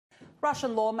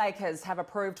Russian lawmakers have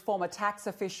approved former tax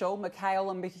official Mikhail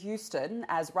Mishustin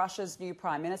as Russia's new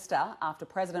Prime Minister after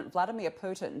President Vladimir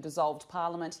Putin dissolved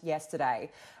Parliament yesterday.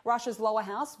 Russia's lower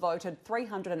house voted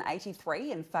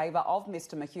 383 in favour of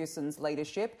Mr Mishustin's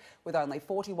leadership, with only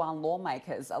 41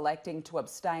 lawmakers electing to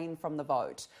abstain from the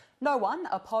vote. No one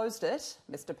opposed it.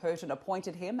 Mr Putin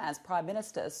appointed him as Prime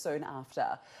Minister soon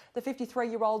after. The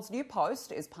 53-year-old's new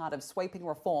post is part of sweeping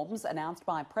reforms announced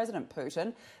by President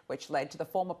Putin, which led to the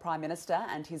former Prime Minister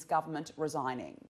and his government resigning.